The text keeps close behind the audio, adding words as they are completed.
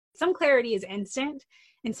some clarity is instant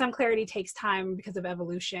and some clarity takes time because of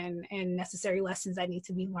evolution and necessary lessons that need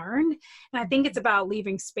to be learned. And I think it's about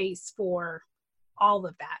leaving space for all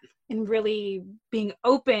of that and really being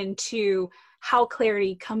open to how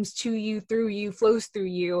clarity comes to you, through you, flows through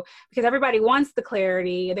you, because everybody wants the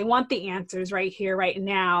clarity. They want the answers right here, right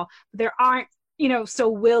now. But they aren't, so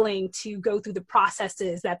willing to go through the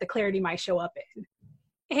processes that the clarity might show up in.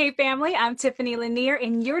 Hey family, I'm Tiffany Lanier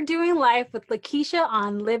and you're doing life with Lakeisha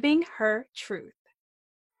on Living Her Truth.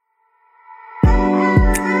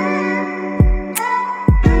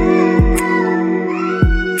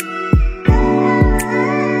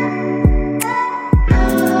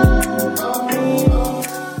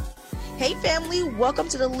 Hey family, welcome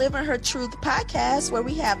to the Living Her Truth podcast, where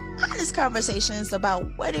we have honest conversations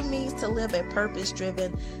about what it means to live a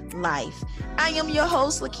purpose-driven life. I am your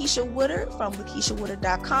host, Lakeisha Woodard from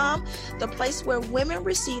LakeishaWoodard.com, the place where women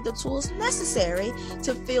receive the tools necessary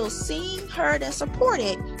to feel seen, heard, and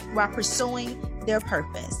supported while pursuing their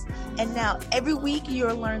purpose. And now every week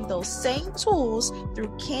you'll learn those same tools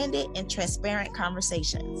through candid and transparent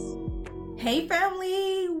conversations. Hey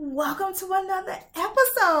family, welcome to another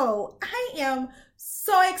episode. I am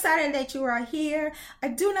so excited that you are here. I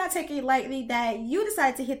do not take it lightly that you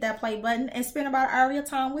decided to hit that play button and spend about an hour of your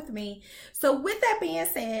time with me. So with that being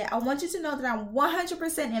said, I want you to know that I'm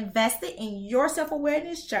 100% invested in your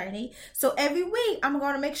self-awareness journey. So every week, I'm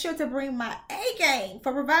going to make sure to bring my A game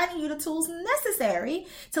for providing you the tools necessary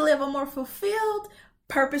to live a more fulfilled,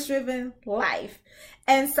 purpose-driven life.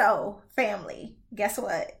 And so, family, guess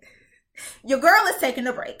what? Your girl is taking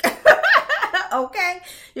a break. Okay?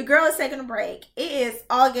 Your girl is taking a break. It is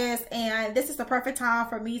August, and this is the perfect time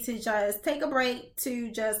for me to just take a break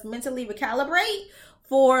to just mentally recalibrate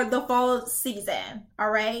for the fall season. All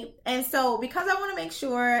right? And so, because I want to make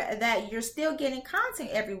sure that you're still getting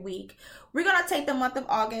content every week, we're going to take the month of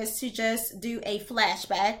August to just do a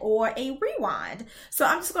flashback or a rewind. So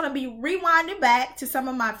I'm just going to be rewinding back to some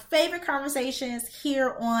of my favorite conversations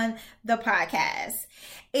here on the podcast.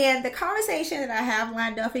 And the conversation that I have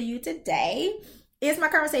lined up for you today is my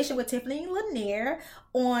conversation with Tiffany Lanier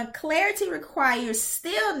on clarity requires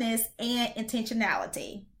stillness and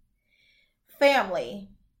intentionality. Family,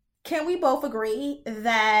 can we both agree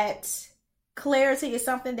that clarity is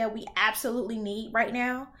something that we absolutely need right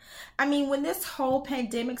now? I mean, when this whole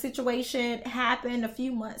pandemic situation happened a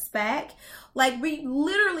few months back, we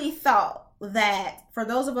literally thought that, for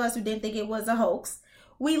those of us who didn't think it was a hoax,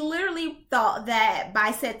 we literally thought that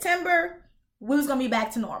by September, we was going to be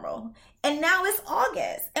back to normal. And now it's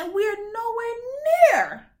August, and we're nowhere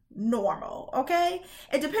near normal, okay?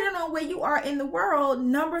 And depending on where you are in the world,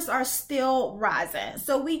 numbers are still rising.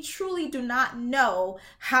 So we truly do not know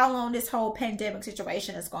how long this whole pandemic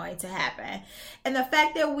situation is going to happen. And the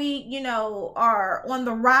fact that we, are on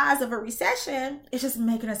the rise of a recession is just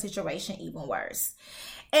making the situation even worse.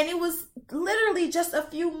 And it was literally just a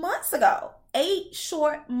few months ago, 8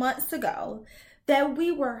 short months ago, that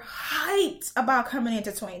we were hyped about coming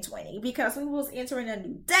into 2020 because we was entering a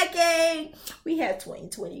new decade. We had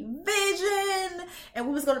 2020 vision, and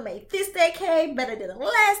we was going to make this decade better than the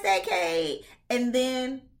last decade. And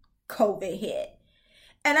then COVID hit.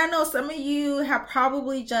 And I know some of you have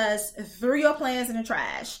probably just threw your plans in the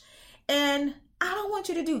trash. And I don't want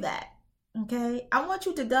you to do that, okay? I want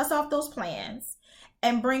you to dust off those plans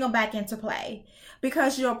and bring them back into play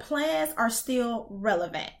because your plans are still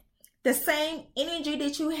relevant. The same energy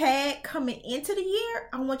that you had coming into the year,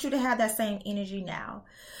 I want you to have that same energy now.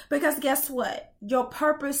 Because guess what? Your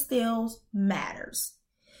purpose still matters.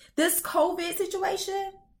 This COVID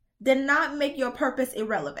situation did not make your purpose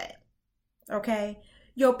irrelevant. Okay?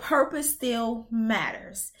 Your purpose still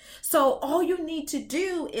matters. So all you need to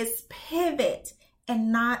do is pivot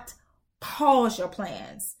and not pause your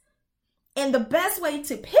plans. And the best way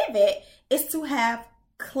to pivot is to have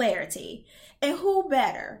clarity. And who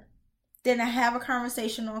better than to have a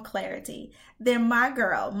conversation on clarity than my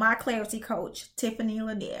girl, my clarity coach, Tiffany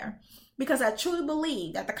Lanier. Because I truly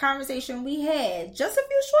believe that the conversation we had just a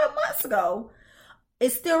few short months ago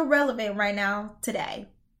is still relevant right now today.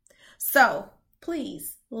 So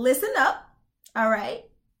please listen up, all right,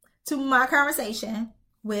 to my conversation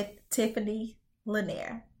with Tiffany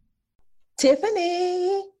Lanier.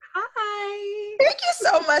 Tiffany. Hi. Thank you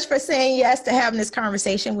so much for saying yes to having this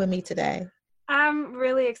conversation with me today. I'm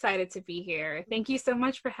really excited to be here. Thank you so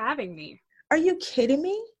much for having me. Are you kidding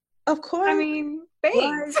me? Of course. I mean,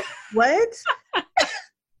 thanks. What?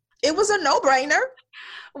 It was a no-brainer.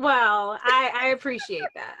 Well, I appreciate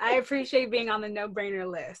that. I appreciate being on the no-brainer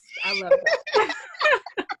list. I love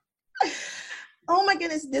it. Oh my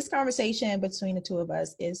goodness, this conversation between the two of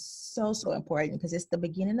us is so, so important because it's the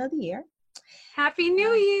beginning of the year. Happy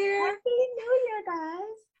New Year. Happy New Year, guys.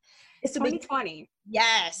 It's 2020.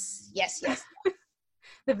 Yes.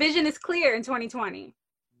 The vision is clear in 2020.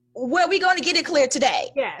 Well, we're going to get it clear today.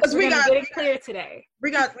 Yes, we're going to get it clear today.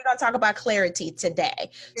 We're going to talk about clarity today.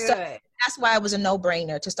 Good. So that's why it was a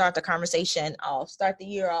no-brainer to start the conversation off, start the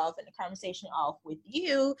year off and the conversation off with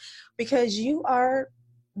you, because you are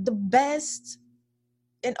the best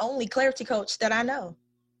and only clarity coach that I know.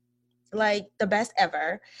 Like the best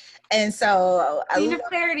ever. And so Queen of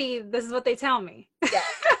clarity, this is what they tell me. Yeah.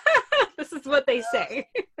 This is what they say.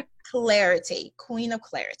 Clarity, queen of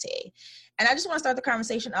clarity. And I just want to start the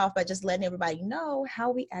conversation off by just letting everybody know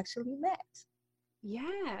how we actually met.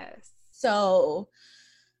 Yes. So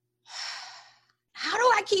how do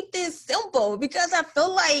I keep this simple? Because I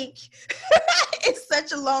feel like it's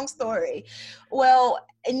such a long story. Well,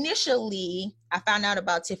 initially, I found out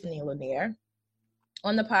about Tiffany Lanier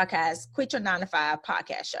on the podcast, Quit Your 9 to 5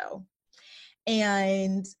 podcast show.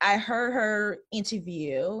 And I heard her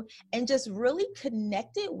interview and just really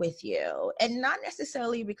connected with you. And not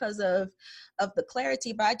necessarily because of the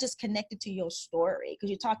clarity, but I just connected to your story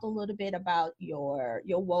because you talked a little bit about your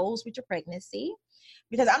woes with your pregnancy.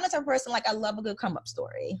 Because I'm the type of person, like, I love a good come up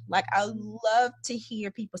story. Like, I love to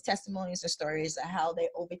hear people's testimonies and stories of how they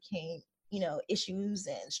overcame, issues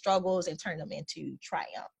and struggles and turned them into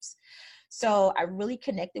triumphs. So I really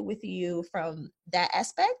connected with you from that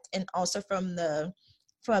aspect, and also from the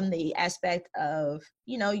aspect of,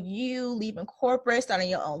 you leaving corporate, starting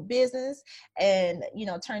your own business, and,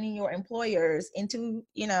 turning your employers into,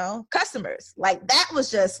 customers. Like, that was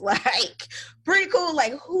just like pretty cool.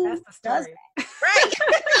 Like, who does that? Right.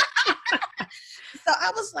 So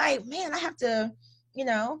I was like, man, I have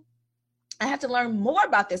to learn more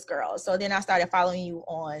about this girl. So then I started following you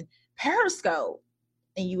on Periscope.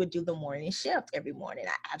 And you would do the morning shift every morning.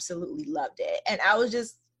 I absolutely loved it. And I was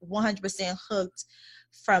just 100% hooked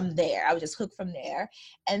from there.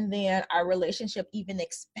 And then our relationship even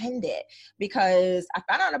expanded because I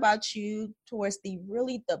found out about you towards the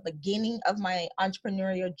beginning of my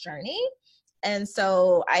entrepreneurial journey. And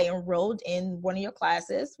so I enrolled in one of your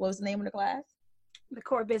classes. What was the name of the class? The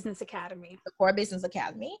Core Business Academy. The Core Business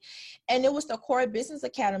Academy. And it was the Core Business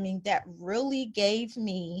Academy that really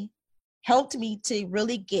helped me to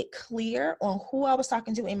really get clear on who I was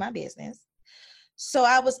talking to in my business. So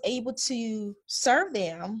I was able to serve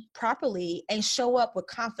them properly and show up with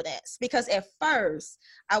confidence. Because at first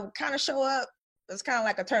I would kind of show up, it was kind of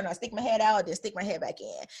like a turn on, stick my head out, then stick my head back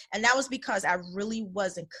in. And that was because I really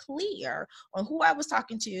wasn't clear on who I was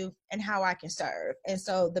talking to and how I can serve. And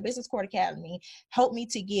so the Business Core Academy helped me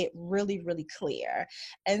to get really, really clear.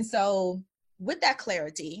 And so with that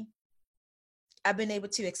clarity, I've been able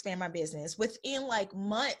to expand my business. Within like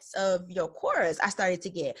months of your course, I started to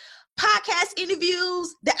get podcast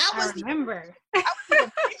interviews that I remember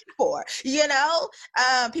for.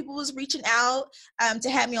 People was reaching out to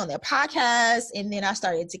have me on their podcast, and then I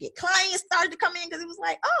started to get clients started to come in because it was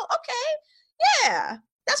like, oh, okay, yeah,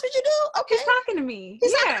 that's what you do. Okay, he's talking to me.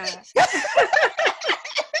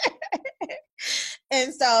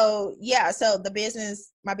 And so, so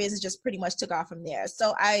my business just pretty much took off from there.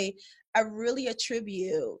 So I really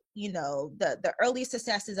attribute, the early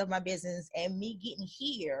successes of my business and me getting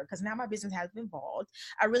here, because now my business has evolved.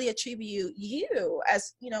 I really attribute you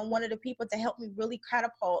as, one of the people to help me really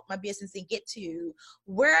catapult my business and get to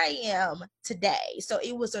where I am today. So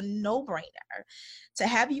it was a no-brainer to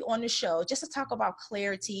have you on the show just to talk about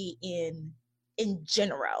clarity in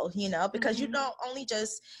general, because you don't only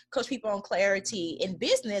just coach people on clarity in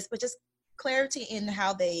business, but just clarity in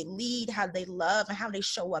how they lead, how they love, and how they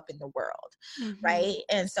show up in the world, right?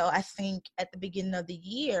 And so I think at the beginning of the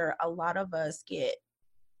year, a lot of us get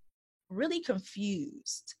really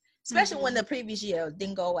confused, especially when the previous year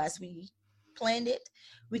didn't go as we planned it.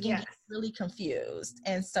 We can get really confused.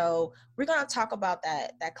 And so we're going to talk about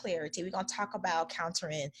that clarity. We're going to talk about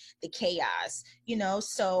countering the chaos,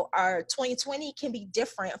 so our 2020 can be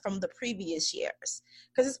different from the previous years,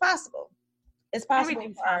 because it's possible. It's possible.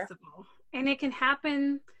 Everything's possible. And it can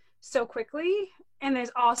happen so quickly. And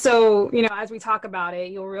there's also, as we talk about it,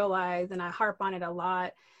 you'll realize, and I harp on it a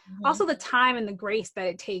lot, also the time and the grace that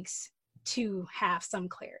it takes to have some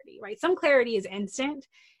clarity, right? Some clarity is instant,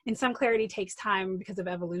 and some clarity takes time because of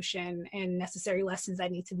evolution and necessary lessons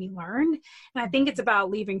that need to be learned. And I think it's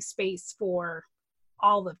about leaving space for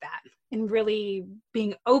all of that and really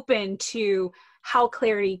being open to how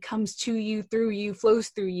clarity comes to you, through you, flows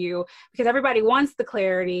through you, because everybody wants the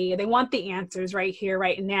clarity. They want the answers right here,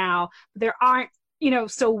 right now. But there aren't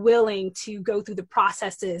so willing to go through the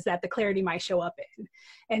processes that the clarity might show up in.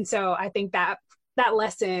 And so I think that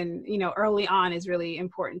lesson, early on is really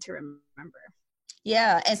important to remember.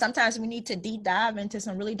 Yeah. And sometimes we need to deep dive into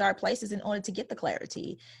some really dark places in order to get the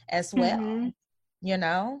clarity as well. Mm-hmm.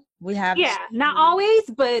 We have. Yeah, not always,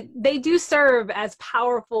 but they do serve as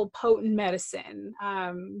powerful, potent medicine.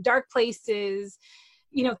 Dark places,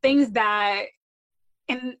 things that,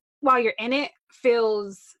 and while you're in it,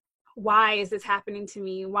 feels, why is this happening to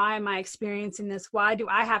me? Why am I experiencing this? Why do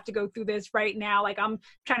I have to go through this right now? Like, I'm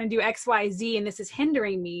trying to do X, Y, Z, and this is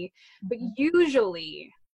hindering me. But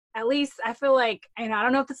usually, at least I feel like, and I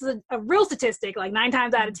don't know if this is a real statistic, like 9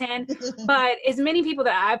 times out of 10, but as many people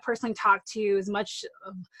that I've personally talked to, as much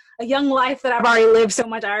of a young life that I've already lived so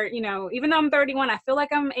much, even though I'm 31, I feel like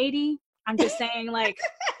I'm 80. I'm just saying, like,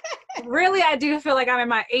 really, I do feel like I'm in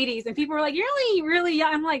my 80s, and people are like, you're only really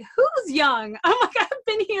young. I'm like, who's young? I'm like, I've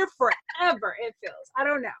been here forever, it feels. I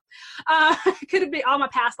don't know. Could have been all my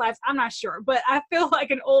past lives. I'm not sure, but I feel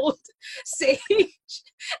like an old sage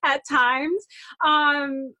at times.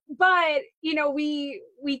 But,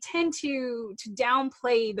 we tend to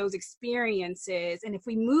downplay those experiences. And if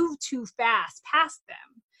we move too fast past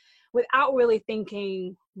them, without really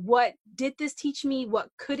thinking, what did this teach me? What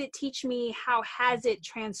could it teach me? How has it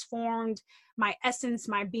transformed my essence,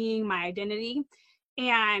 my being, my identity?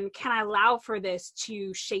 And can I allow for this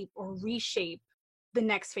to shape or reshape the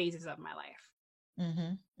next phases of my life?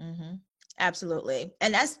 Mm-hmm, mm-hmm. Absolutely.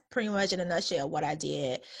 And that's pretty much in a nutshell what I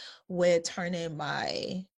did with turning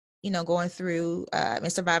my, going through and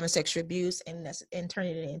surviving sexual abuse and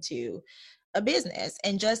turning it into a business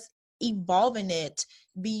and just evolving it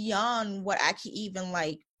beyond what I could even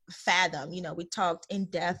fathom. We talked in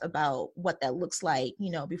depth about what that looks like,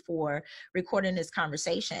 before recording this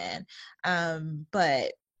conversation.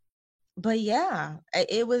 But yeah,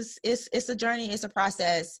 it's a journey, it's a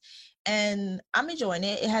process, and I'm enjoying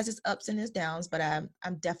it. It has its ups and its downs, but I'm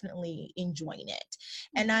definitely enjoying it.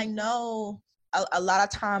 And I know a lot of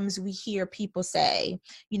times we hear people say,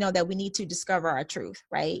 that we need to discover our truth,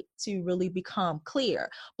 right? To really become clear.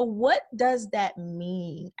 But what does that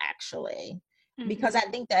mean actually? Mm-hmm. Because I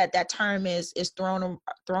think that term is thrown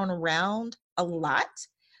around a lot,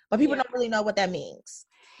 but people don't really know what that means.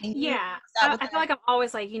 Yeah, I feel like I'm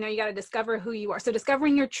always like, you got to discover who you are. So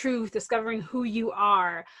discovering your truth, discovering who you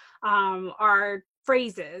are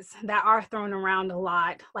phrases that are thrown around a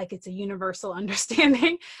lot, like it's a universal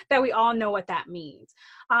understanding that we all know what that means.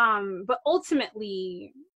 But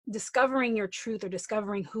ultimately, discovering your truth or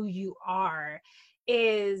discovering who you are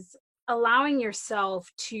is allowing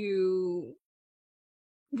yourself to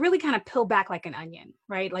really kind of peel back like an onion,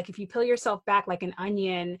 right? Like if you peel yourself back like an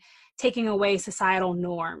onion, taking away societal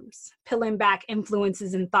norms, peeling back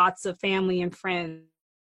influences and thoughts of family and friends,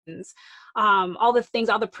 all the things,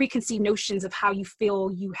 all the preconceived notions of how you feel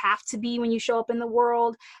you have to be when you show up in the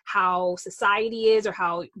world, how society is or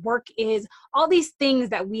how work is, all these things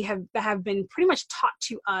that have been pretty much taught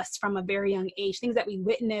to us from a very young age, things that we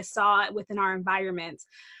witnessed, saw within our environments.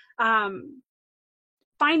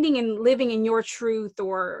 Finding and living in your truth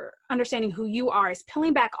or understanding who you are is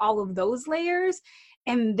peeling back all of those layers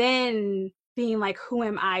and then being like, who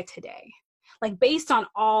am I today? Like based on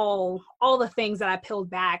all the things that I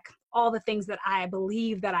peeled back, all the things that I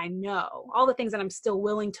believe that I know, all the things that I'm still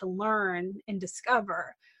willing to learn and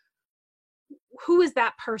discover, who is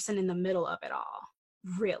that person in the middle of it all,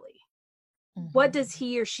 really? Mm-hmm. What does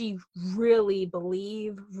he or she really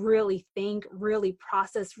believe, really think, really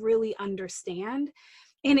process, really understand?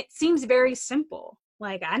 And it seems very simple.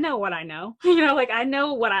 Like, I know what I know, I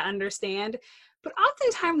know what I understand, but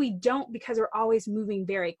oftentimes we don't because we're always moving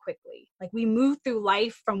very quickly. Like we move through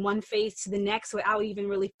life from one phase to the next without even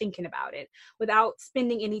really thinking about it, without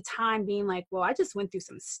spending any time being like, well, I just went through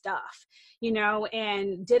some stuff, and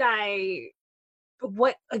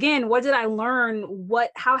what did I learn?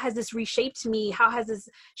 How has this reshaped me? How has this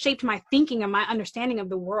shaped my thinking and my understanding of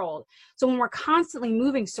the world? So when we're constantly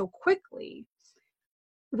moving so quickly,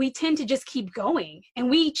 we tend to just keep going and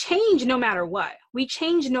we change no matter what. We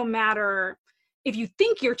change no matter if you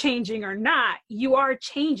think you're changing or not, you are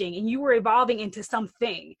changing and you are evolving into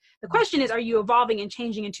something. The question is, are you evolving and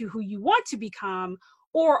changing into who you want to become,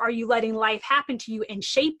 or are you letting life happen to you and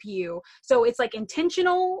shape you? So it's like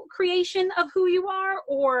intentional creation of who you are,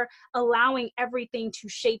 or allowing everything to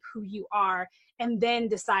shape who you are and then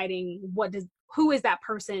deciding who is that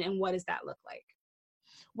person and what does that look like?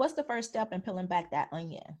 What's the first step in peeling back that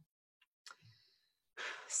onion?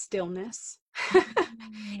 Stillness.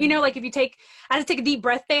 Like if I had to take a deep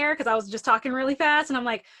breath there because I was just talking really fast and I'm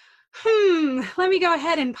like, let me go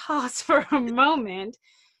ahead and pause for a moment.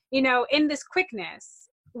 In this quickness,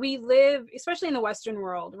 we live, especially in the Western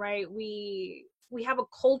world, right? We have a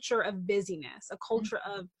culture of busyness, a culture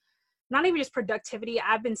of not even just productivity.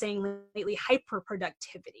 I've been saying lately, hyper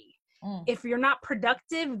productivity. If you're not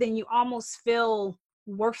productive, then you almost feel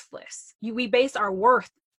worthless. We base our worth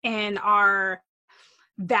and our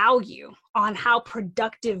value on how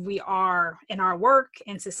productive we are in our work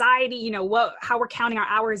and society, how we're counting our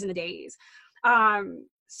hours in the days.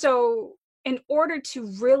 So in order to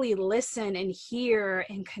really listen and hear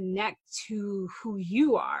and connect to who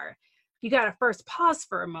you are, you got to first pause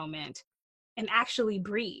for a moment and actually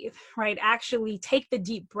breathe, right? Actually take the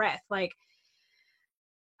deep breath. Like,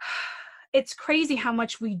 it's crazy how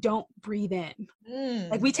much we don't breathe in.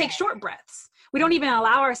 Like, we take short breaths. We don't even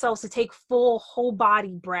allow ourselves to take full whole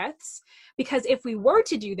body breaths, because if we were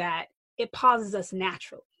to do that, it pauses us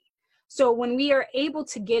naturally. So when we are able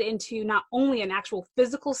to get into not only an actual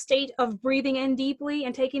physical state of breathing in deeply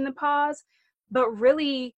and taking the pause, but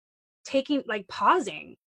really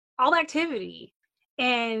pausing all activity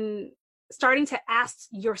and starting to ask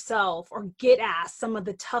yourself or get asked some of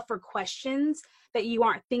the tougher questions that you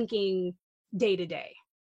aren't thinking day to day,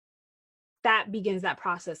 that begins that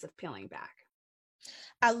process of peeling back.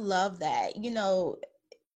 I love that.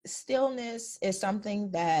 Stillness is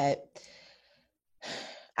something that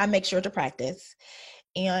I make sure to practice.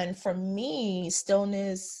 And for me,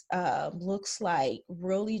 stillness looks like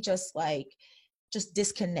really just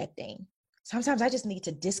disconnecting. Sometimes I just need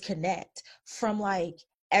to disconnect from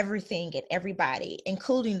everything and everybody,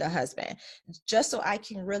 including the husband, just so I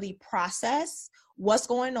can really process what's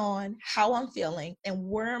going on, how I'm feeling, and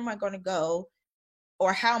where am I going to go,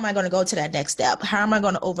 or how am I going to go to that next step? How am I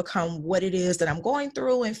going to overcome what it is that I'm going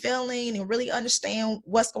through and feeling, and really understand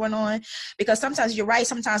what's going on? Because sometimes you're right.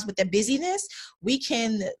 Sometimes with the busyness, we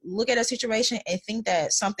can look at a situation and think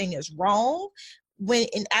that something is wrong, when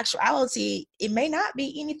in actuality, it may not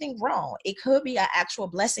be anything wrong. It could be an actual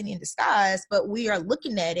blessing in disguise, but we are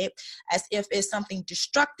looking at it as if it's something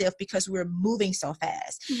destructive because we're moving so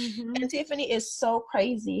fast. Mm-hmm. And Tiffany, is so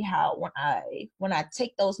crazy how when I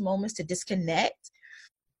take those moments to disconnect,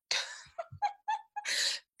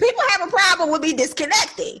 people have a problem with me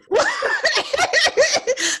disconnecting.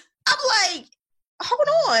 I'm like, hold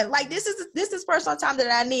on, this is personal time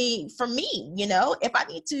that I need for me. If I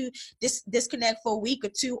need to disconnect for a week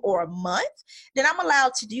or two or a month, then I'm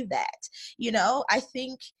allowed to do that. I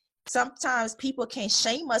think sometimes people can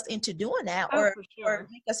shame us into doing that, or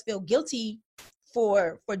make us feel guilty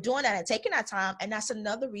for doing that and taking that time. And that's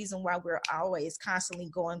another reason why we're always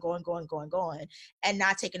constantly going, and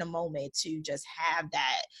not taking a moment to just have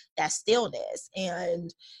that stillness.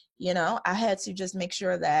 And I had to just make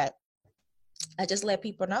sure that I just let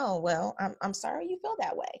people know, well, I'm sorry you feel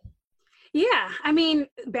that way. Yeah.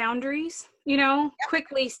 Boundaries,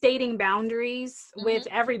 quickly stating boundaries with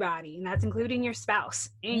everybody, and that's including your spouse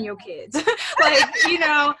and your kids.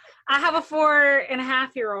 I have a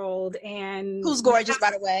 4.5-year-old, and who's gorgeous,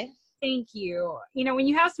 by the way. Thank you. When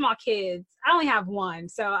you have small kids, I only have one,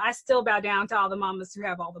 so I still bow down to all the mamas who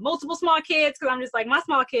have all the multiple small kids, because I'm just like, my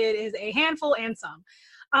small kid is a handful and some.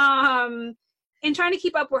 And trying to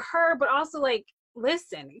keep up with her, but also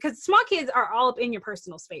listen, because small kids are all up in your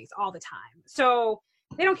personal space all the time. So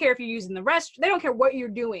they don't care if you're using the restroom. They don't care what you're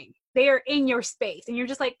doing. They are in your space, and you're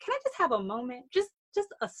just like, can I just have a moment? Just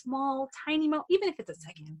a small, tiny moment, even if it's a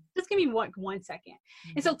second. Just give me one second.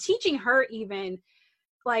 And so teaching her, even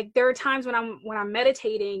there are times when I'm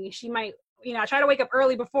meditating, she might, I try to wake up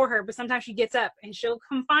early before her, but sometimes she gets up and she'll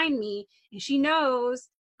come find me, and she knows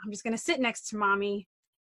I'm just going to sit next to mommy,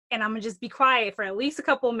 and I'm going to just be quiet for at least a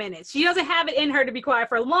couple of minutes. She doesn't have it in her to be quiet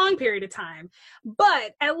for a long period of time,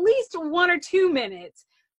 but at least 1 or 2 minutes,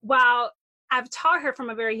 while I've taught her from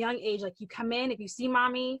a very young age, you come in, if you see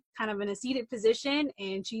mommy kind of in a seated position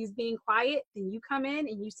and she's being quiet, then you come in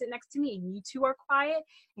and you sit next to me, and you two are quiet,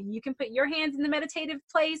 and you can put your hands in the meditative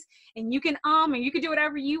place, and you can and you can do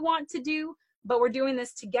whatever you want to do, but we're doing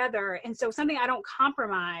this together. And so something I don't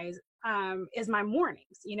compromise is my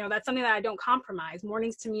mornings. That's something that I don't compromise.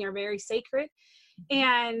 Mornings to me are very sacred,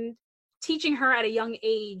 and teaching her at a young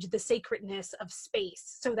age the sacredness of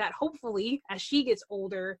space, so that hopefully as she gets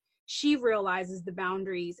older, she realizes the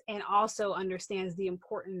boundaries and also understands the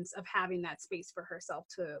importance of having that space for herself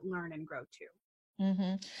to learn and grow too.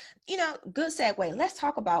 Good segue. Let's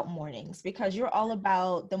talk about mornings, because you're all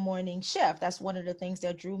about the morning shift. That's one of the things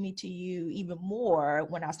that drew me to you even more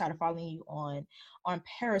when I started following you on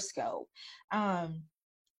Periscope.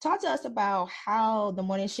 Talk to us about how the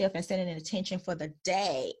morning shift and setting an intention for the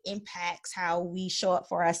day impacts how we show up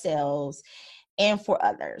for ourselves and for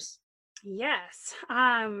others. Yes.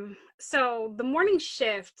 So the morning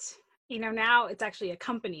shift, now it's actually a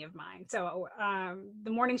company of mine. So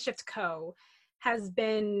the Morning Shift Co. has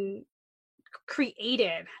been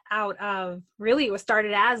created out of, really, it was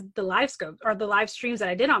started as the live scope or the live streams that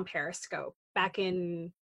I did on Periscope back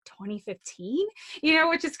in 2015,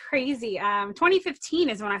 which is crazy. 2015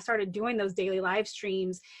 is when I started doing those daily live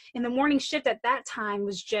streams, and the Morning Shift at that time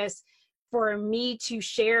was just for me to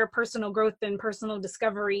share personal growth and personal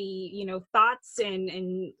discovery, thoughts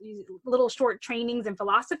and little short trainings and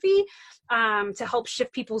philosophy to help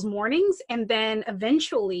shift people's mornings. And then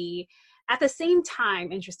eventually, at the same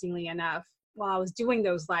time, interestingly enough, while I was doing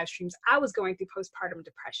those live streams, I was going through postpartum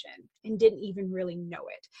depression and didn't even really know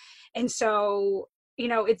it. And so,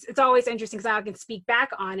 it's always interesting because I can speak back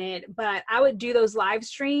on it, but I would do those live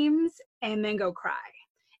streams and then go cry.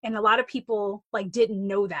 And a lot of people didn't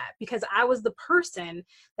know that, because I was the person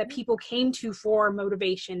that people came to for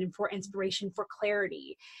motivation and for inspiration, for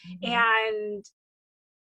clarity. Mm-hmm. And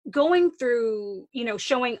going through,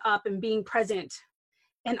 showing up and being present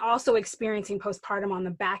and also experiencing postpartum on the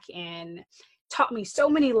back end taught me so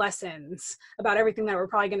many lessons about everything that we're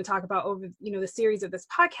probably going to talk about over, the series of this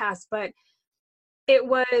podcast. But it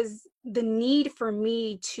was the need for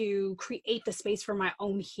me to create the space for my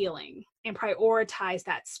own healing and prioritize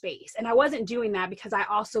that space. And I wasn't doing that because I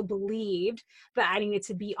also believed that I needed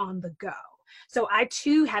to be on the go. So I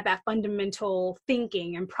too had that fundamental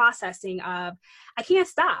thinking and processing of, I can't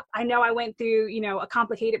stop. I know I went through, a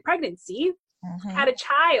complicated pregnancy, had a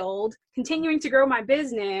child, continuing to grow my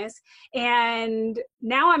business. And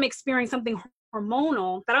now I'm experiencing something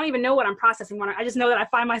hormonal that I don't even know what I'm processing. I just know that I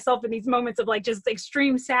find myself in these moments of just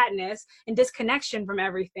extreme sadness and disconnection from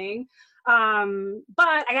everything. But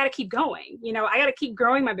I got to keep going. I got to keep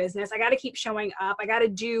growing my business. I got to keep showing up. I got to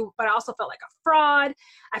do, but I also felt like a fraud.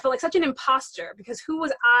 I felt like such an imposter, because who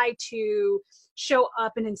was I to show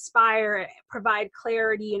up and inspire, provide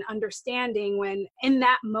clarity and understanding when in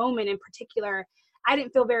that moment in particular, I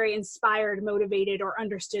didn't feel very inspired, motivated, or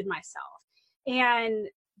understood myself. And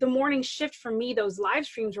the Morning Shift for me, those live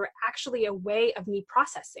streams were actually a way of me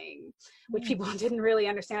processing, which people didn't really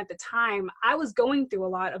understand at the time. I was going through a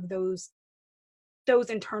lot of those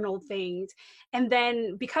internal things. And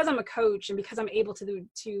then because I'm a coach and because I'm able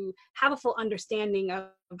to have a full understanding of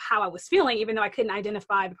how I was feeling, even though I couldn't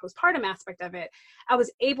identify the postpartum aspect of it, I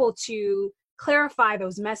was able to clarify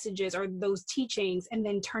those messages or those teachings and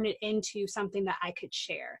then turn it into something that I could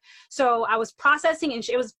share. So I was processing, and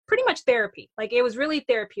it was pretty much therapy. It was really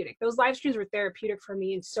therapeutic. Those live streams were therapeutic for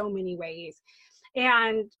me in so many ways.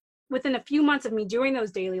 And within a few months of me doing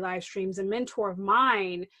those daily live streams, a mentor of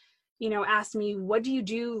mine, asked me, what do you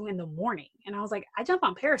do in the morning? And I was like, I jump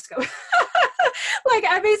on Periscope.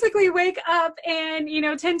 I basically wake up and,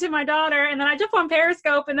 tend to my daughter, and then I jump on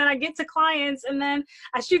Periscope, and then I get to clients, and then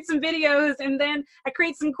I shoot some videos, and then I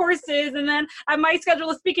create some courses, and then I might schedule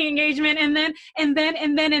a speaking engagement, and then,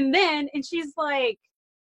 and she's like,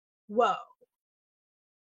 whoa,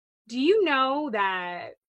 do you know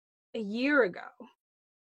that a year ago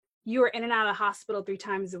you were in and out of the hospital 3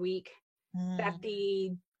 times a week, that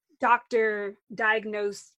the doctor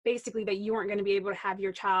diagnosed basically that you weren't going to be able to have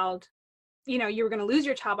your child, you were going to lose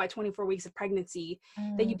your child by 24 weeks of pregnancy,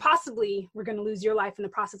 that you possibly were going to lose your life in the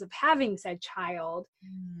process of having said child.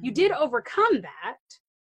 You did overcome that,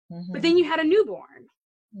 but then you had a newborn.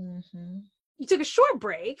 You took a short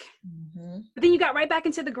break, but then you got right back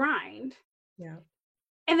into the grind. Yeah.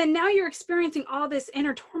 And then now you're experiencing all this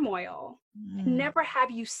inner turmoil. And never have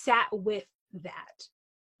you sat with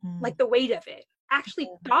that, the weight of it. Actually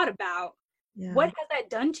thought about what has that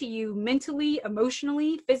done to you mentally,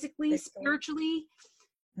 emotionally, physically, spiritually.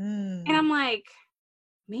 And I'm like,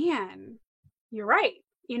 man, you're right.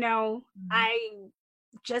 I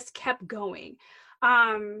just kept going.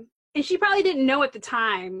 And she probably didn't know at the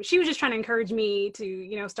time. She was just trying to encourage me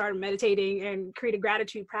to, start meditating and create a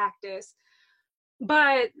gratitude practice.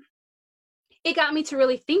 But it got me to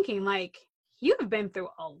really thinking, you have been through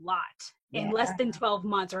a lot in less than 12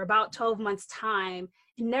 months or about 12 months time.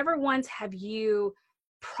 And never once have you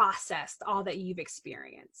processed all that you've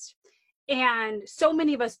experienced. And so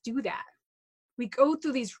many of us do that. We go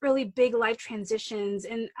through these really big life transitions.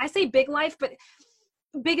 And I say big life, but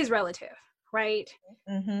big is relative, right?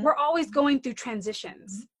 We're always going through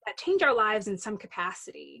transitions that change our lives in some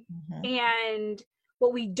capacity. And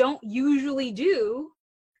what we don't usually do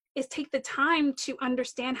is take the time to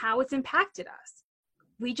understand how it's impacted us.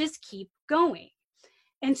 We just keep going.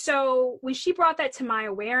 And so when she brought that to my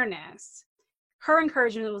awareness, her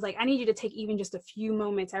encouragement was like, I need you to take even just a few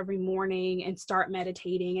moments every morning and start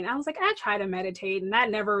meditating. And I was like, I try to meditate and that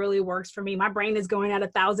never really works for me. My brain is going at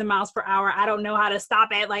 1,000 miles per hour. I don't know how to stop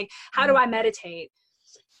it. Like, how do I meditate?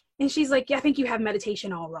 And she's like, yeah, I think you have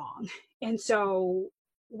meditation all wrong. And so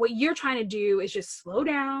what you're trying to do is just slow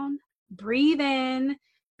down, breathe in,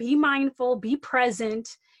 be mindful, be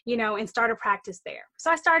present, you know, and start a practice there. So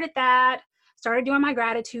I started that. Started doing my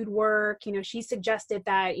gratitude work. You know, she suggested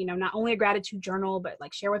that, you know, not only a gratitude journal, but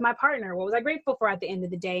like share with my partner, what was I grateful for at the end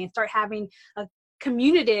of the day, and start having a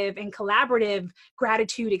communicative and collaborative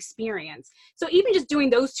gratitude experience. So even just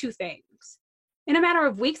doing those two things, in a matter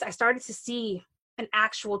of weeks, I started to see an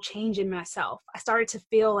actual change in myself. I started to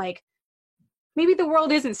feel like maybe the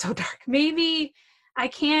world isn't so dark. Maybe I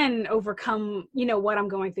can overcome, you know, what I'm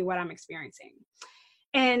going through, what I'm experiencing.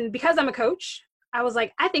 And because I'm a coach, I was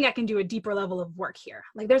like, I think I can do a deeper level of work here.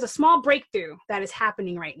 Like, there's a small breakthrough that is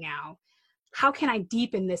happening right now. How can I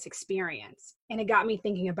deepen this experience? And it got me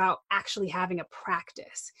thinking about actually having a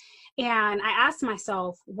practice. And I asked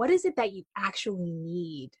myself, what is it that you actually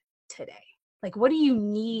need today? Like, what do you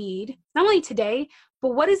need, not only today,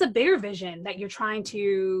 but what is a bigger vision that you're trying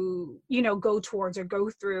to, you know, go towards or go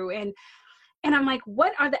through? And I'm like,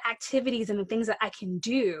 what are the activities and the things that I can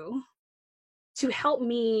do to help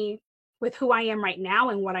me with who I am right now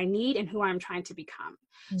and what I need and who I'm trying to become?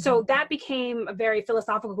 Mm-hmm. So that became a very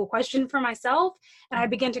philosophical question for myself. And I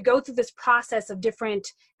began to go through this process of different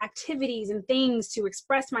activities and things to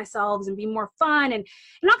express myself and be more fun and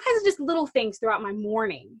all kinds of just little things throughout my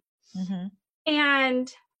morning. Mm-hmm.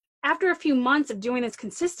 And after a few months of doing this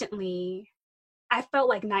consistently, I felt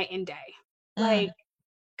like night and day, like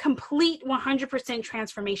complete 100%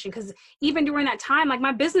 transformation. Because even during that time, like,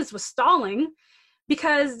 my business was stalling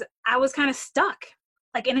because I was kind of stuck,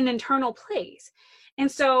 like, in an internal place. And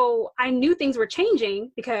so I knew things were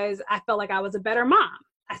changing because I felt like I was a better mom.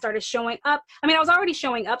 I started showing up. I mean, I was already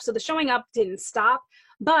showing up, so the showing up didn't stop,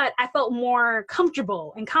 but I felt more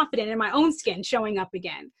comfortable and confident in my own skin showing up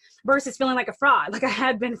again versus feeling like a fraud, like I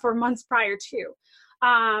had been for months prior to.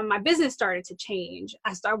 My business started to change.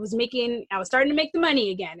 I was starting to make the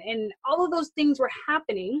money again. And all of those things were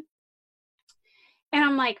happening. And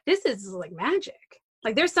I'm like, this is like magic.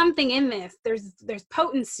 Like, there's something in this. There's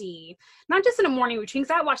potency, not just in a morning routine.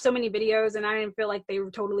 Because I watched so many videos and I didn't feel like they were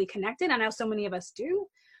totally connected. I know so many of us do,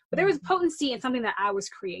 but there was potency in something that I was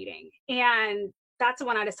creating. And that's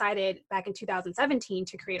when I decided back in 2017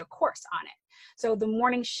 to create a course on it. So the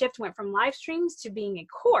morning shift went from live streams to being a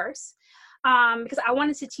course, because I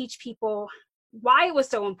wanted to teach people why it was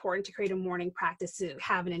so important to create a morning practice to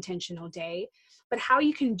have an intentional day, but how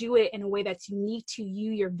you can do it in a way that's unique to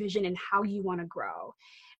you, your vision, and how you want to grow.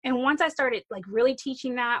 And once I started like really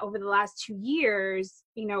teaching that over the last 2 years,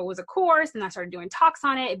 you know, it was a course, and I started doing talks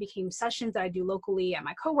on it. It became sessions that I do locally at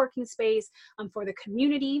my co-working space for the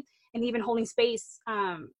community, and even holding space,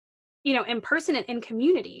 you know, in person and in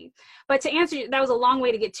community. But to answer, that was a long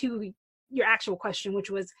way to get to your actual question, which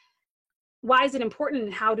was, why is it important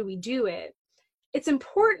and how do we do it? It's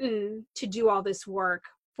important to do all this work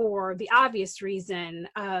for the obvious reason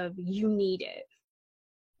of you need it.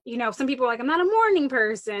 You know, some people are like, I'm not a morning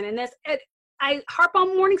person. And I harp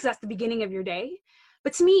on morning because that's the beginning of your day.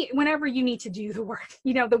 But to me, whenever you need to do the work,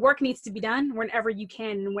 you know, the work needs to be done whenever you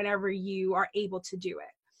can and whenever you are able to do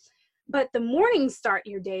it. But the mornings start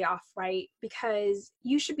your day off right, because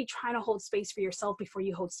you should be trying to hold space for yourself before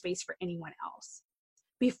you hold space for anyone else.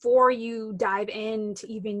 Before you dive into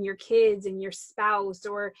even your kids and your spouse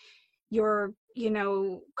or your, you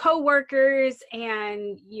know, coworkers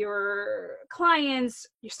and your clients,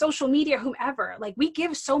 your social media, whomever. Like, we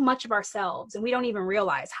give so much of ourselves and we don't even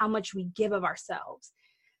realize how much we give of ourselves,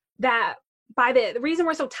 that by the reason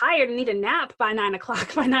we're so tired and need a nap by 9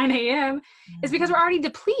 o'clock, by 9 a.m. is because we're already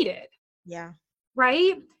depleted. Yeah.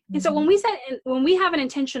 Right. Mm-hmm. And so when we have an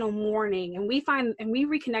intentional morning and we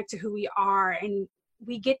reconnect to who we are and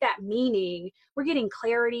we get that meaning, we're getting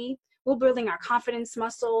clarity, we're building our confidence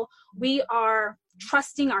muscle, we are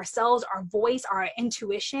trusting ourselves, our voice, our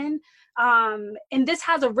intuition. And this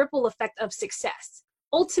has a ripple effect of success.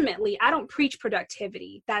 Ultimately, I don't preach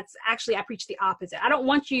productivity. I preach the opposite. I don't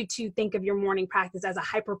want you to think of your morning practice as a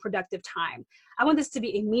hyper-productive time. I want this to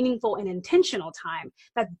be a meaningful and intentional time,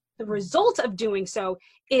 that the result of doing so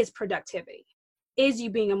is productivity. Is you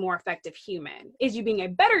being a more effective human? Is you being a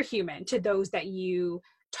better human to those that you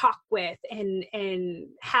talk with and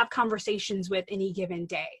have conversations with any given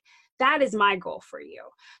day? That is my goal for you.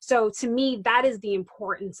 So to me, that is the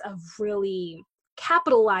importance of really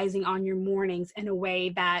capitalizing on your mornings in a way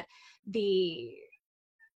that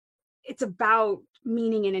it's about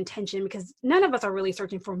meaning and intention, because none of us are really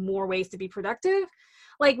searching for more ways to be productive.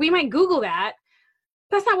 Like, we might Google that.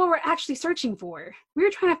 That's not what we're actually searching for.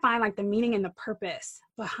 We're trying to find like the meaning and the purpose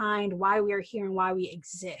behind why we are here and why we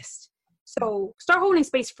exist. So start holding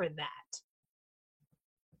space for that.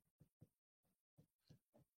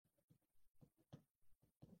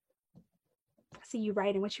 I see you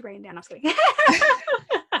writing. What you writing down? I was kidding.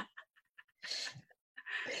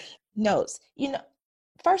 Notes.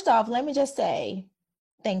 First off, let me just say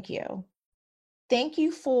thank you. Thank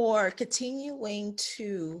you for continuing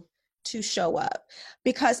to show up,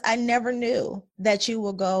 because I never knew that you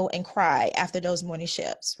will go and cry after those morning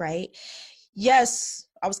shifts, right? Yes,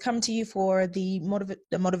 I was coming to you for the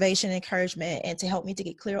motivation, encouragement, and to help me to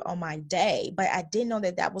get clear on my day, but I didn't know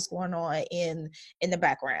that was going on in the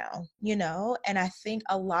background, and I think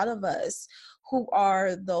a lot of us who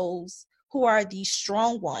are the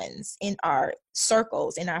strong ones in our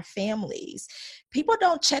circles, in our families, people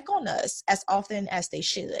don't check on us as often as they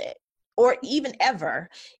should, or even ever,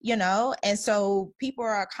 and so people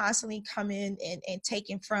are constantly coming and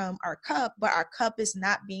taking from our cup, but our cup is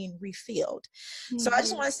not being refilled. Mm-hmm. So I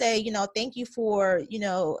just want to say, thank you for,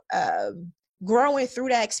 growing through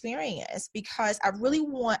that experience, because I really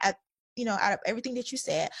want, out of everything that you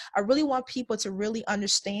said, I really want people to really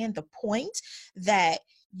understand the point that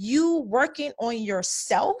you working on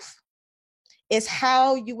yourself is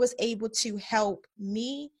how you was able to help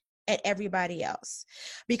me and everybody else.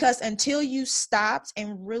 Because until you stopped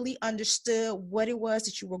and really understood what it was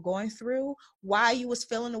that you were going through, why you was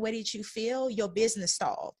feeling the way that you feel, your business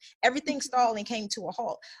stalled. Everything stalled and came to a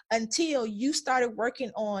halt until you started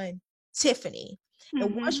working on Tiffany.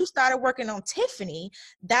 And once you started working on Tiffany,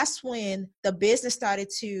 that's when the business started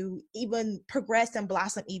to even progress and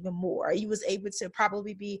blossom even more. You was able to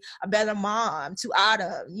probably be a better mom to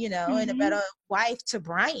Autumn, and a better wife to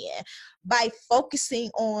Brian by focusing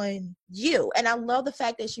on you. And I love the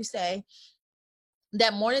fact that you say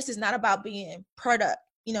that mornings is not about being productive,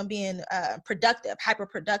 hyper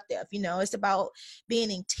productive. It's about being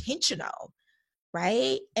intentional,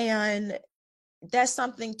 right? And that's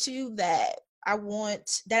something too that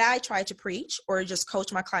I try to preach or just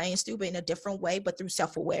coach my clients through, but in a different way, but through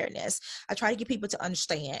self-awareness. I try to get people to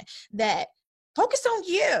understand that focus on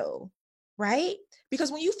you, right?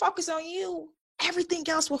 Because when you focus on you, everything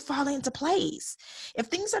else will fall into place. If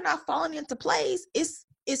things are not falling into place, it's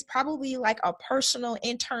probably like a personal,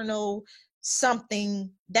 internal something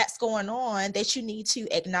that's going on that you need to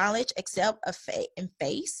acknowledge, accept, and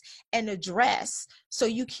face and address so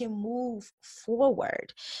you can move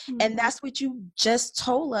forward. And that's what you just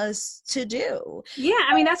told us to do. Yeah,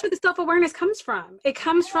 I mean, that's where the self-awareness comes from. It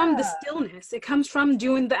comes from the stillness. It comes from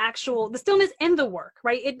doing the stillness and the work,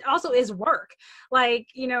 right? It also is work. Like,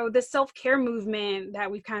 the self-care movement that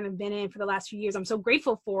we've kind of been in for the last few years, I'm so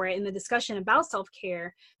grateful for it in the discussion about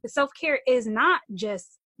self-care. The self-care is not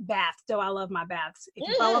just baths, though I love my baths. If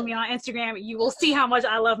you follow me on Instagram, you will see how much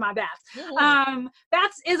I love my baths.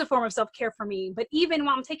 Baths is a form of self-care for me, but even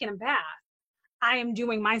while I'm taking a bath, I am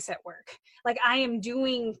doing mindset work. Like, I am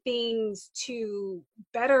doing things to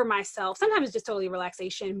better myself. Sometimes it's just totally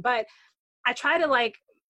relaxation, but I try to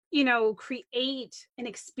create an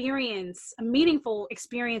experience, a meaningful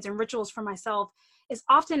experience and rituals for myself as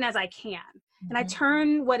often as I can. And I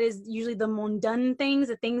turn what is usually the mundane things,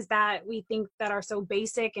 the things that we think that are so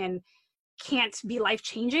basic and can't be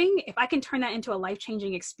life-changing, if I can turn that into a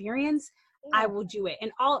life-changing experience, I will do it.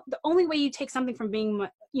 And the only way you take something from being,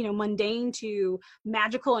 mundane to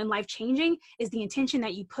magical and life-changing is the intention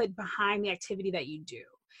that you put behind the activity that you do.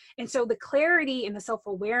 And so the clarity and the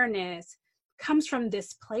self-awareness comes from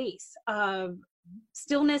this place of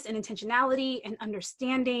stillness and intentionality and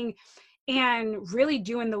understanding and really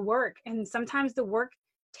doing the work. And sometimes the work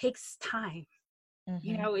takes time.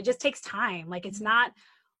 It just takes time. Like, it's not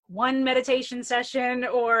one meditation session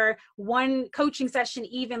or one coaching session,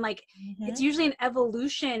 even. Like, it's usually an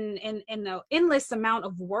evolution and an endless amount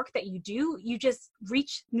of work that you do. You just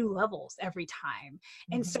reach new levels every time.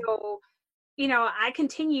 And so, I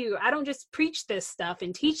continue. I don't just preach this stuff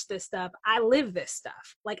and teach this stuff. I live this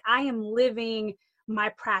stuff. Like, I am living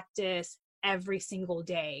my practice every single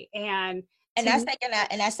day. And that's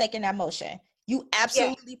taking that motion. You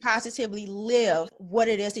absolutely positively live what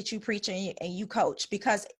it is that you preach and you coach,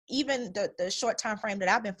 because even the short time frame that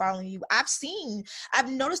I've been following you, I've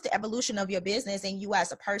noticed the evolution of your business and you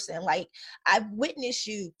as a person. Like, I've witnessed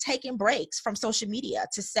you taking breaks from social media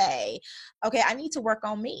to say, okay, I need to work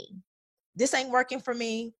on me. this ain't working for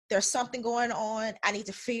me. There's something going on. I need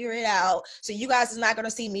to figure it out. So you guys is not going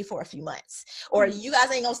to see me for a few months, or you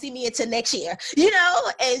guys ain't going to see me until next year,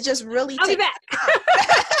 and just really I'll be back.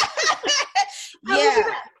 Yeah.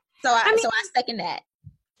 So I second that.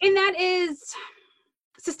 And that is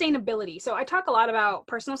sustainability. So I talk a lot about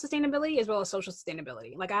personal sustainability as well as social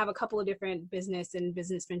sustainability. Like I have a couple of different business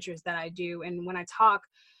ventures that I do. And when I talk,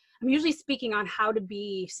 I'm usually speaking on how to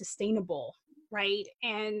be sustainable, right?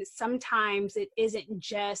 And sometimes it isn't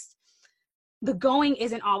just, the going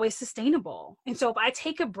isn't always sustainable. And so if I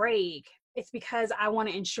take a break, it's because I want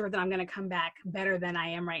to ensure that I'm going to come back better than I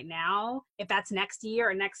am right now. If that's next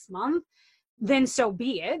year or next month, then so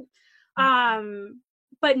be it.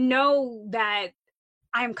 But know that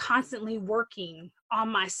I'm constantly working on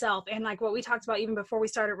myself. And like what we talked about even before we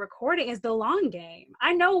started recording is the long game.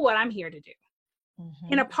 I know what I'm here to do.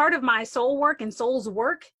 And a part of my soul work and soul's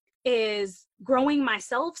work is growing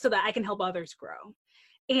myself so that I can help others grow.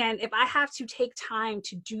 And if I have to take time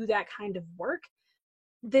to do that kind of work,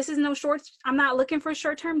 this is I'm not looking for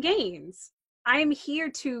short-term gains. I am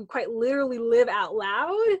here to quite literally live out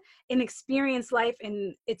loud and experience life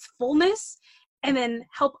in its fullness, and then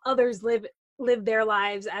help others live their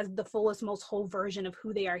lives as the fullest, most whole version of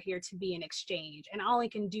who they are here to be in exchange. And I only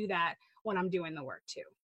can do that when I'm doing the work too.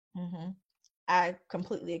 I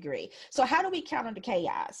completely agree. So how do we counter the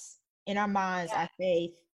chaos in our minds, our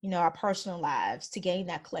faith, our personal lives, to gain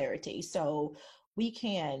that clarity so we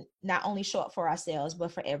can not only show up for ourselves,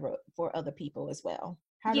 but for other people as well?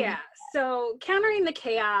 So countering the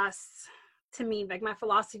chaos, to me, like my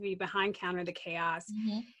philosophy behind counter the chaos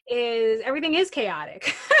is everything is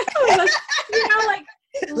chaotic.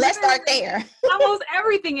 Let's start there. Almost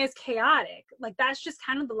everything is chaotic. Like that's just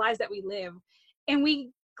kind of the lives that we live. And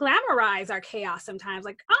we glamorize our chaos sometimes.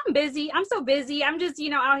 Like, I'm busy. I'm so busy. I'm just,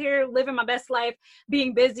 out here living my best life,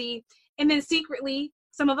 being busy. And then secretly,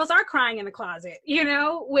 some of us are crying in the closet,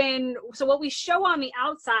 so what we show on the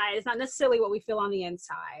outside is not necessarily what we feel on the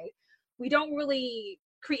inside. We don't really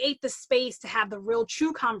create the space to have the real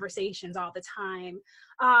true conversations all the time,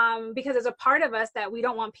 because there's a part of us that we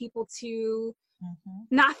don't want people to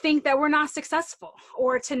not think that we're not successful,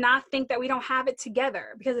 or to not think that we don't have it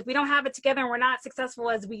together. Because if we don't have it together and we're not successful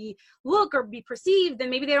as we look or be perceived, then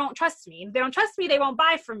maybe they don't trust me. And if they don't trust me, they won't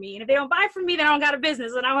buy from me. And if they don't buy from me, then I don't got a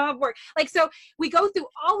business and I don't have work. So we go through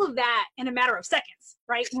all of that in a matter of seconds,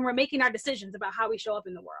 right? When we're making our decisions about how we show up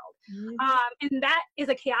in the world. And that is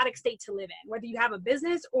a chaotic state to live in, whether you have a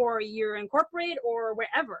business or you're in corporate or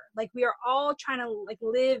wherever. Like we are all trying to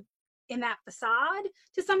live in that facade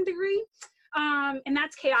to some degree. And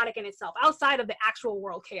that's chaotic in itself, outside of the actual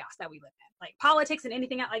world chaos that we live in, like politics and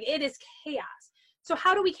anything else. Like it is chaos. So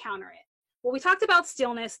how do we counter it? Well, we talked about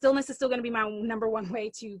stillness. Stillness is still going to be my number one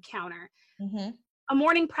way to counter. A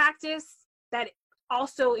morning practice that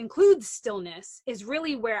also includes stillness is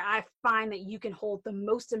really where I find that you can hold the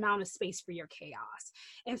most amount of space for your chaos.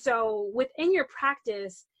 And so within your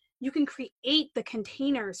practice, you can create the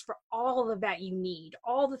containers for all of that you need,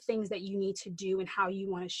 all the things that you need to do and how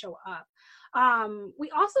you want to show up.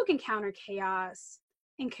 We also can counter chaos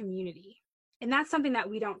in community. And that's something that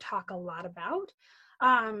we don't talk a lot about.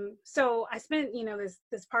 So I spent,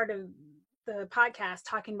 this part of the podcast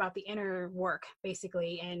talking about the inner work,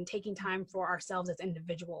 basically, and taking time for ourselves as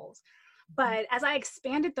individuals. But as I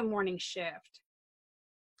expanded the morning shift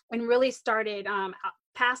and really started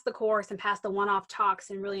past the course and past the one-off talks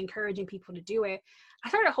and really encouraging people to do it, I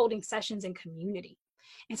started holding sessions in community.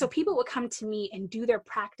 And so people would come to me and do their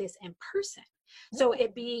practice in person. So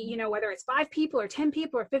it'd be, whether it's 5 people or 10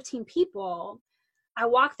 people or 15 people, I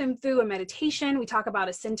walk them through a meditation. We talk about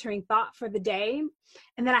a centering thought for the day.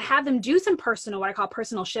 And then I have them do some what I call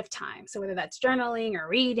personal shift time. So whether that's journaling or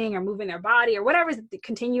reading or moving their body or whatever,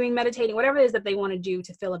 continuing meditating, whatever it is that they want to do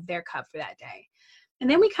to fill up their cup for that day. And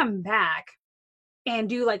then we come back and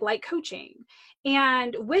do light coaching.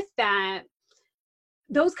 And with that,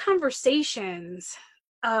 those conversations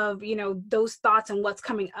of, those thoughts and what's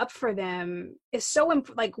coming up for them is so,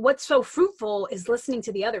 what's so fruitful is listening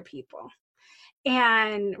to the other people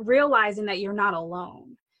and realizing that you're not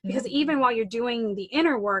alone. Because even while you're doing the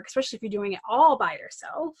inner work, especially if you're doing it all by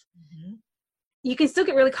yourself, you can still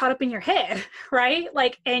get really caught up in your head, right?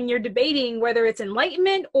 And you're debating whether it's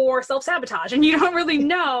enlightenment or self-sabotage, and you don't really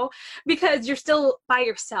know because you're still by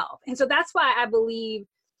yourself. And so that's why I believe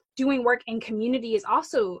doing work in community is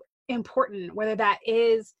also important, whether that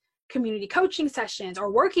is community coaching sessions or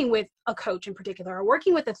working with a coach in particular, or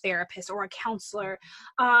working with a therapist or a counselor,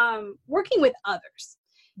 working with others.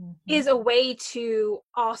 is a way to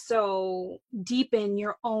also deepen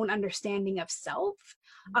your own understanding of self,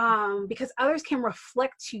 because others can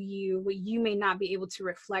reflect to you what you may not be able to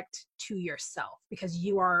reflect to yourself because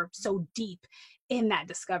you are so deep in that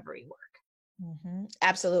discovery work.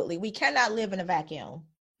 Absolutely. We cannot live in a vacuum.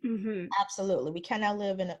 Mm-hmm. Absolutely. We cannot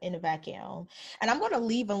live in a vacuum. And I'm going to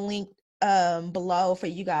leave a link below for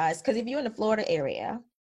you guys, because if you're in the Florida area,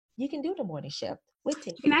 you can do the morning shift with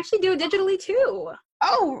Tiffany. You can actually do it digitally too.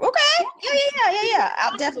 Oh, okay. Yeah.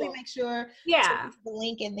 I'll definitely make sure to put the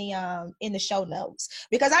link in the show notes,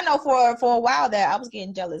 because I know for a while there I was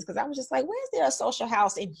getting jealous because I was just like, where's there a social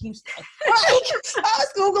house in Houston? Like, I was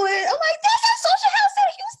Googling. I'm like, there's a social house in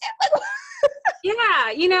Houston. Like,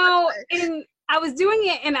 yeah, you know, and I was doing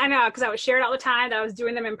it, and I know because I would share it all the time that I was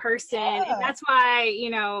doing them in person. And that's why, you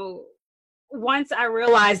know, once I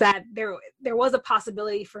realized that there was a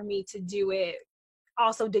possibility for me to do it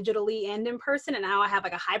also digitally and in person, and now I have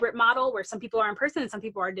like a hybrid model where some people are in person and some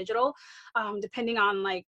people are digital, depending on,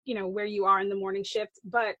 like, you know, where you are in the morning shift.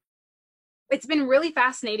 But it's been really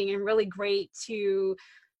fascinating and really great to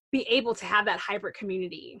be able to have that hybrid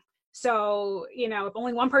community. So, you know, if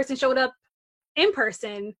only one person showed up in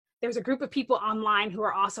person, there's a group of people online who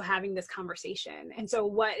are also having this conversation. And so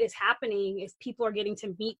what is happening is people are getting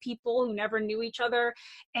to meet people who never knew each other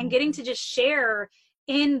and getting to just share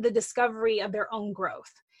in the discovery of their own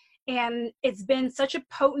growth. And it's been such a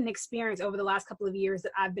potent experience over the last couple of years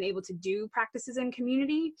that I've been able to do practices in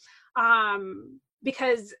community,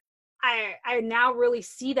 because I now really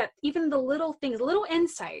see that even the little things, little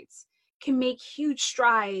insights can make huge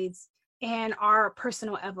strides in our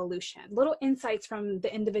personal evolution. Little insights from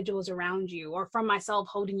the individuals around you, or from myself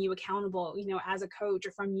holding you accountable, you know, as a coach,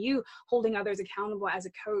 or from you holding others accountable as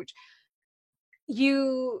a coach.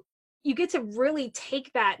 You get to really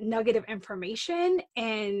take that nugget of information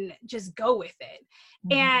and just go with it.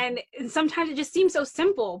 And sometimes it just seems so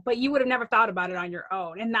simple, but you would have never thought about it on your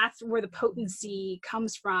own. And that's where the potency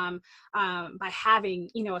comes from, by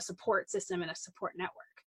having, you know, a support system and a support network.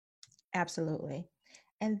 Absolutely.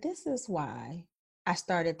 And this is why I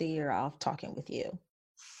started the year off talking with you.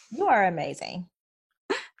 You are amazing.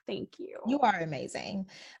 Thank you. You are amazing.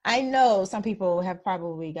 I know some people have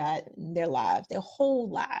probably got their whole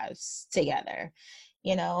lives together.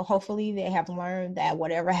 You know, hopefully they have learned that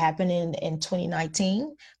whatever happened in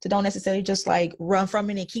 2019, to don't necessarily just like run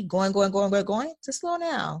from it and keep going, to slow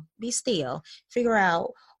down, be still, figure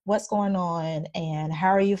out what's going on and how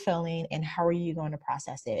are you feeling and how are you going to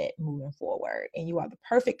process it moving forward. And you are the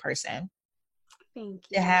perfect person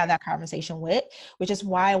to have that conversation with, which is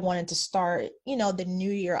why I wanted to start, you know, the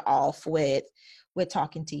new year off with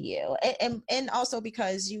talking to you. And also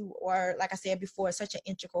because you are, like I said before, such an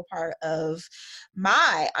integral part of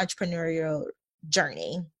my entrepreneurial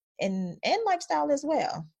journey and lifestyle as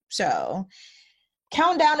well. So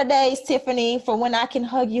count down the days, Tiffany, for when I can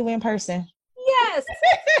hug you in person. Yes.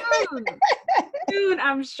 Soon,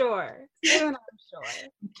 I'm sure.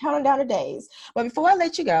 Counting down the days. But before I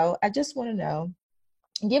let you go, I just want to know,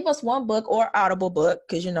 give us one book or Audible book,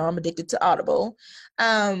 because you know I'm addicted to Audible,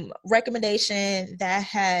 recommendation that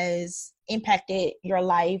has impacted your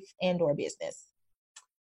life and or business.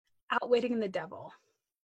 Outwitting the Devil.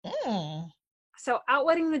 So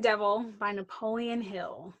Outwitting the Devil by Napoleon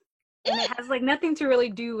Hill. And it has like nothing to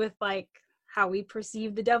really do with like how we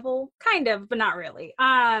perceive the devil, kind of, but not really.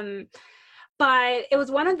 But it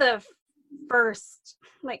was one of the first,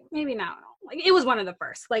 like maybe not, like it was one of the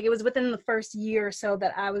first, like it was within the first year or so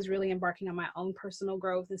that I was really embarking on my own personal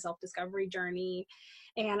growth and self-discovery journey.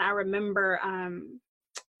 And I remember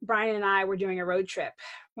Brian and I were doing a road trip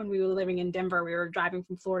when we were living in Denver. We were driving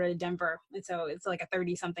from Florida to Denver. And so it's like a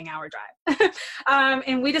 30-something hour drive.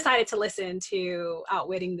 And we decided to listen to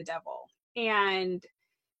Outwitting the Devil. And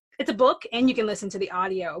it's a book and you can listen to the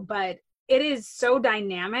audio, but it is so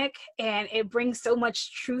dynamic and it brings so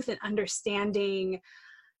much truth and understanding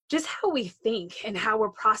just how we think and how we're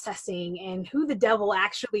processing and who the devil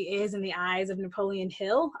actually is in the eyes of Napoleon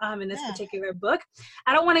Hill in this particular book.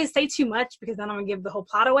 I don't want to say too much because then I'm going to give the whole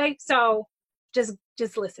plot away. So just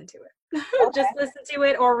listen to it. Just listen to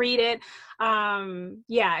it or read it.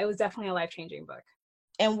 Yeah, it was definitely a life-changing book.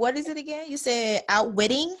 And what is it again? You said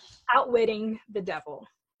Outwitting the Devil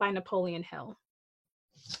by Napoleon Hill.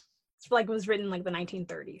 It's like it was written like the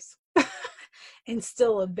 1930s and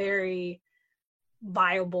still a very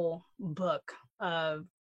viable book of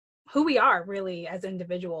who we are really as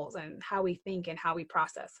individuals and how we think and how we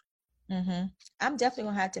process. I'm definitely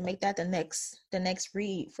gonna have to make that the next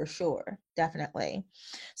read for sure. Definitely.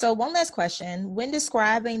 So one last question: when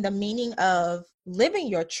describing the meaning of living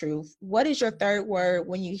your truth, what is your third word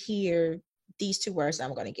when you hear these 2 words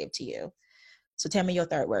I'm going to give to you. So tell me your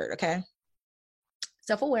third word, okay?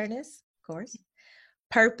 Self-awareness, of course.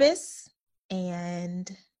 Purpose and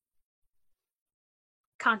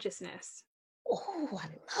consciousness. Oh, I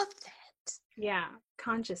love that. Yeah,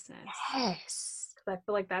 consciousness. Yes. I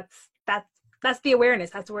feel like that's the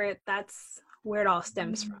awareness. That's where it all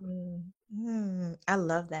stems from. I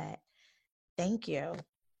love that. Thank you.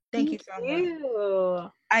 Thank you so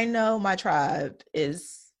much. I know my tribe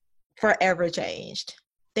is forever changed.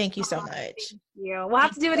 Thank you so much. Thank you. We'll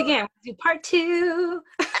have to do it again. We'll do part 2.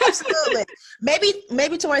 Absolutely.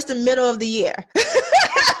 Maybe towards the middle of the year.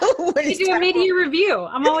 We do a mid-year review.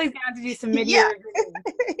 I'm always down to do some mid-year reviews.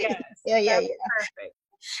 Yes. Yeah. Perfect.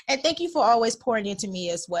 And thank you for always pouring into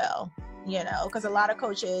me as well. Because a lot of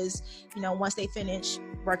coaches, once they finish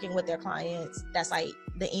working with their clients, that's like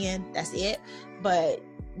the end, that's it. But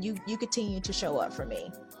you continue to show up for me.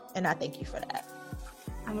 And I thank you for that.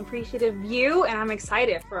 I'm appreciative of you, and I'm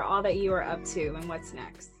excited for all that you are up to and what's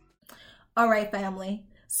next. All right, family.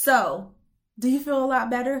 So, do you feel a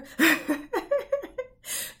lot better?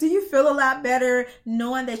 Do you feel a lot better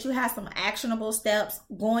knowing that you have some actionable steps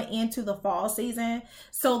going into the fall season?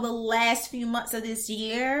 So the last few months of this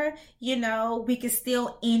year, we can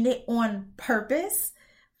still end it on purpose,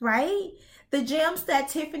 right? The gems that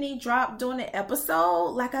Tiffany dropped during the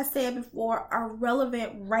episode, like I said before, are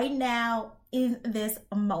relevant right now in this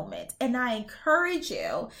moment. And I encourage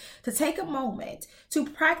you to take a moment to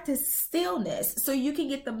practice stillness so you can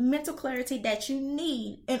get the mental clarity that you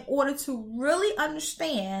need in order to really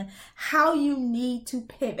understand how you need to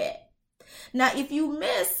pivot. Now, if you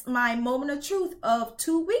missed my moment of truth of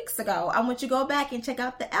 2 weeks ago, I want you to go back and check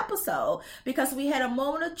out the episode, because we had a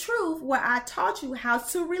moment of truth where I taught you how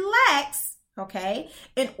to relax, okay,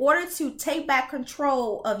 in order to take back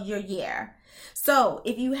control of your year. So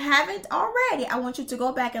if you haven't already, I want you to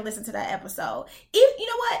go back and listen to that episode. Even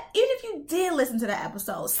if you did listen to that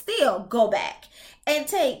episode, still go back and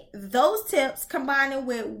take those tips, combining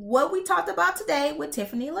with what we talked about today with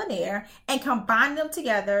Tiffany Lanier, and combine them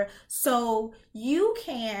together so you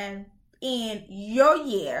can end your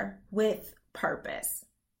year with purpose.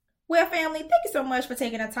 Well, family, thank you so much for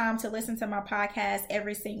taking the time to listen to my podcast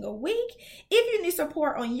every single week. If you need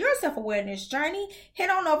support on your self-awareness journey, head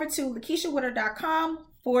on over to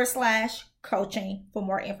LakeishaWitter.com/coaching for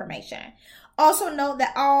more information. Also note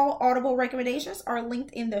that all Audible recommendations are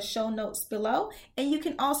linked in the show notes below, and you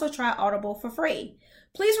can also try Audible for free.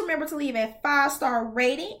 Please remember to leave a 5-star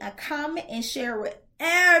rating, a comment, and share with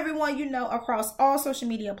everyone you know across all social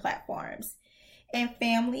media platforms. And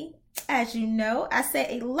family, as you know, I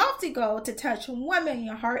set a lofty goal to touch 1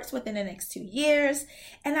 million hearts within the next 2 years,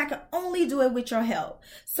 and I can only do it with your help.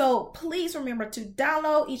 So please remember to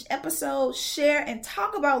download each episode, share, and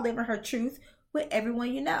talk about living her truth with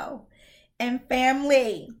everyone you know. And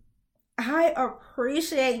family, I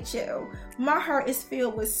appreciate you. My heart is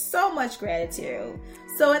filled with so much gratitude.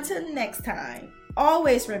 So until next time,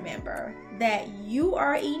 always remember that you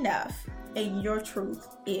are enough and your truth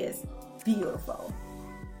is beautiful.